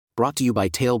brought to you by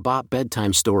Talebot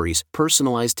Bedtime Stories,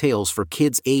 personalized tales for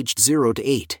kids aged 0 to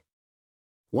 8.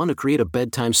 Want to create a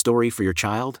bedtime story for your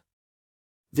child?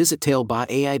 Visit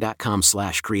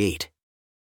talebotai.com/create.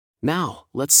 Now,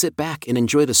 let's sit back and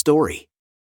enjoy the story.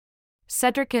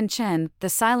 Cedric and Chen, the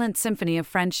Silent Symphony of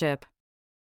Friendship.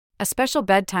 A special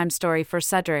bedtime story for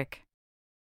Cedric.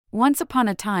 Once upon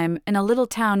a time, in a little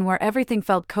town where everything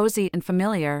felt cozy and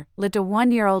familiar, lived a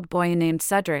 1-year-old boy named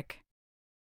Cedric.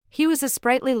 He was a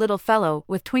sprightly little fellow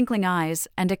with twinkling eyes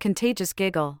and a contagious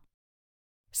giggle.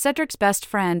 Cedric's best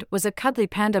friend was a cuddly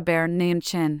panda bear named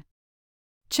Chen.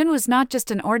 Chen was not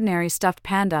just an ordinary stuffed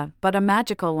panda, but a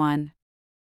magical one.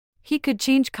 He could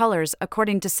change colors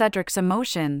according to Cedric's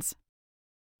emotions.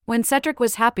 When Cedric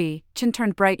was happy, Chen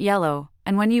turned bright yellow,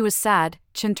 and when he was sad,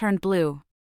 Chen turned blue.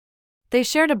 They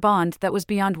shared a bond that was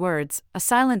beyond words, a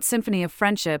silent symphony of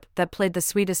friendship that played the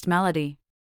sweetest melody.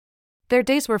 Their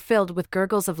days were filled with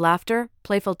gurgles of laughter,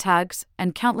 playful tugs,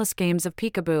 and countless games of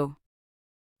peekaboo.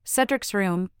 Cedric's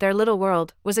room, their little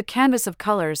world, was a canvas of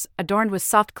colors, adorned with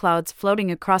soft clouds floating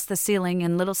across the ceiling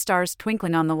and little stars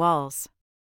twinkling on the walls.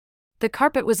 The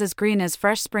carpet was as green as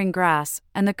fresh spring grass,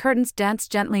 and the curtains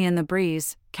danced gently in the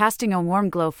breeze, casting a warm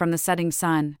glow from the setting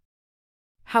sun.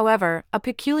 However, a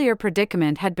peculiar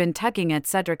predicament had been tugging at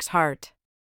Cedric's heart.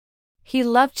 He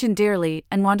loved Chen dearly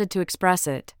and wanted to express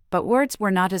it, but words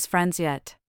were not his friends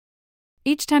yet.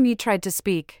 Each time he tried to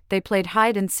speak, they played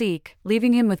hide and seek,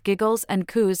 leaving him with giggles and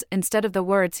coos instead of the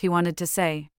words he wanted to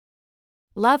say.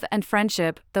 Love and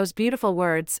friendship, those beautiful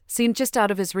words, seemed just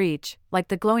out of his reach, like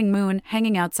the glowing moon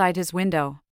hanging outside his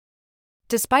window.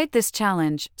 Despite this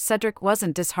challenge, Cedric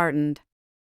wasn't disheartened.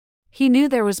 He knew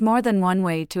there was more than one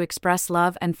way to express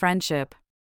love and friendship.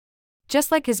 Just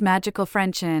like his magical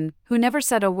friend Chen, who never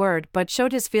said a word but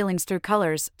showed his feelings through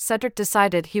colors, Cedric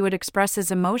decided he would express his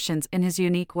emotions in his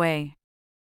unique way.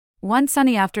 One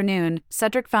sunny afternoon,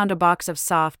 Cedric found a box of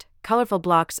soft, colorful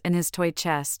blocks in his toy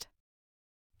chest.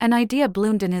 An idea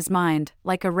bloomed in his mind,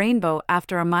 like a rainbow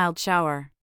after a mild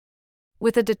shower.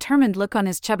 With a determined look on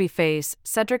his chubby face,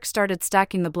 Cedric started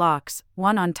stacking the blocks,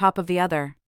 one on top of the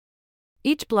other.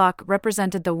 Each block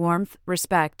represented the warmth,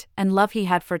 respect, and love he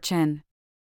had for Chen.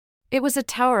 It was a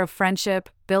tower of friendship,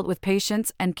 built with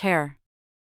patience and care.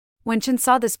 When Chen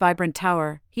saw this vibrant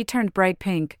tower, he turned bright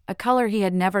pink, a color he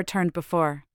had never turned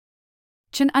before.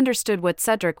 Chen understood what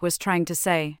Cedric was trying to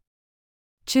say.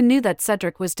 Chen knew that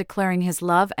Cedric was declaring his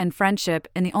love and friendship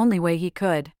in the only way he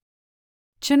could.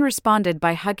 Chen responded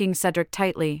by hugging Cedric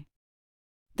tightly.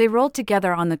 They rolled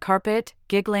together on the carpet,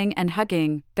 giggling and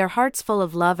hugging, their hearts full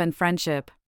of love and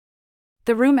friendship.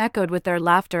 The room echoed with their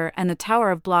laughter and the tower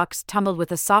of blocks tumbled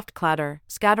with a soft clatter,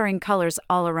 scattering colors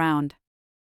all around.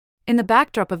 In the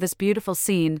backdrop of this beautiful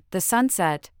scene, the sun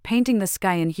set, painting the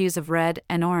sky in hues of red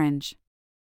and orange.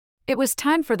 It was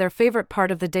time for their favorite part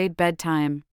of the day,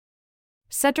 bedtime.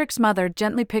 Cedric's mother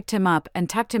gently picked him up and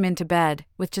tucked him into bed,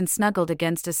 with Chen snuggled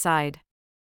against his side.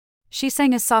 She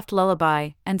sang a soft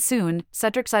lullaby, and soon,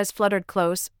 Cedric's eyes fluttered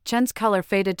close, Chen's color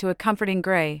faded to a comforting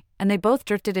gray, and they both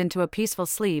drifted into a peaceful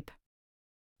sleep.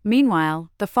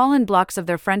 Meanwhile, the fallen blocks of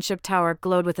their friendship tower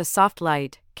glowed with a soft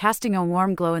light, casting a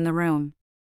warm glow in the room.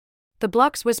 The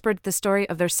blocks whispered the story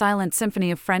of their silent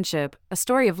symphony of friendship, a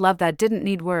story of love that didn't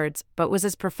need words, but was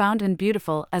as profound and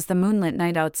beautiful as the moonlit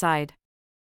night outside.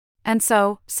 And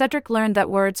so, Cedric learned that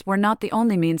words were not the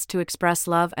only means to express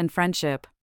love and friendship.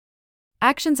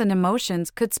 Actions and emotions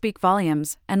could speak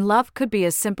volumes, and love could be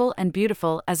as simple and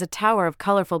beautiful as a tower of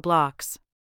colorful blocks.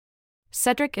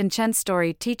 Cedric and Chen's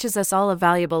story teaches us all a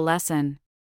valuable lesson.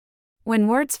 When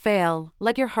words fail,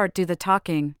 let your heart do the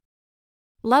talking.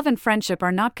 Love and friendship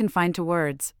are not confined to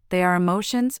words, they are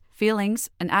emotions, feelings,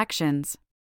 and actions.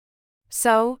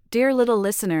 So, dear little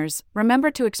listeners,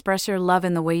 remember to express your love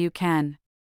in the way you can.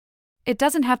 It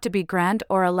doesn't have to be grand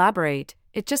or elaborate,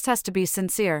 it just has to be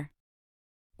sincere.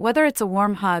 Whether it's a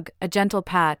warm hug, a gentle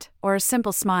pat, or a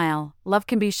simple smile, love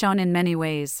can be shown in many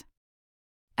ways.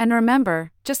 And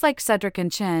remember, just like Cedric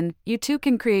and Chen, you too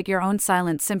can create your own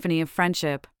silent symphony of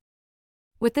friendship.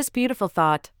 With this beautiful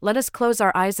thought, let us close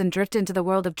our eyes and drift into the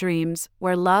world of dreams,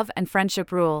 where love and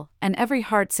friendship rule, and every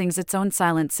heart sings its own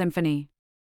silent symphony.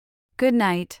 Good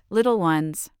night, little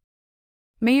ones.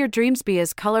 May your dreams be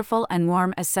as colorful and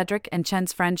warm as Cedric and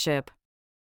Chen's friendship.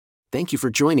 Thank you for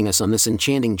joining us on this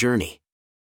enchanting journey.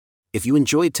 If you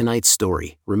enjoyed tonight's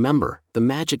story, remember, the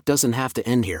magic doesn't have to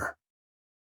end here.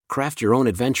 Craft your own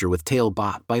adventure with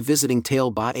Talebot by visiting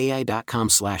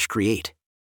talebotai.com/create.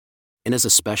 And as a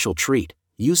special treat,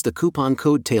 use the coupon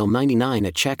code TALE99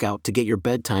 at checkout to get your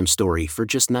bedtime story for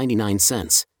just 99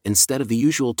 cents, instead of the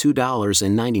usual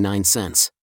 $2.99.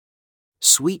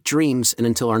 Sweet dreams, and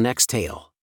until our next tale.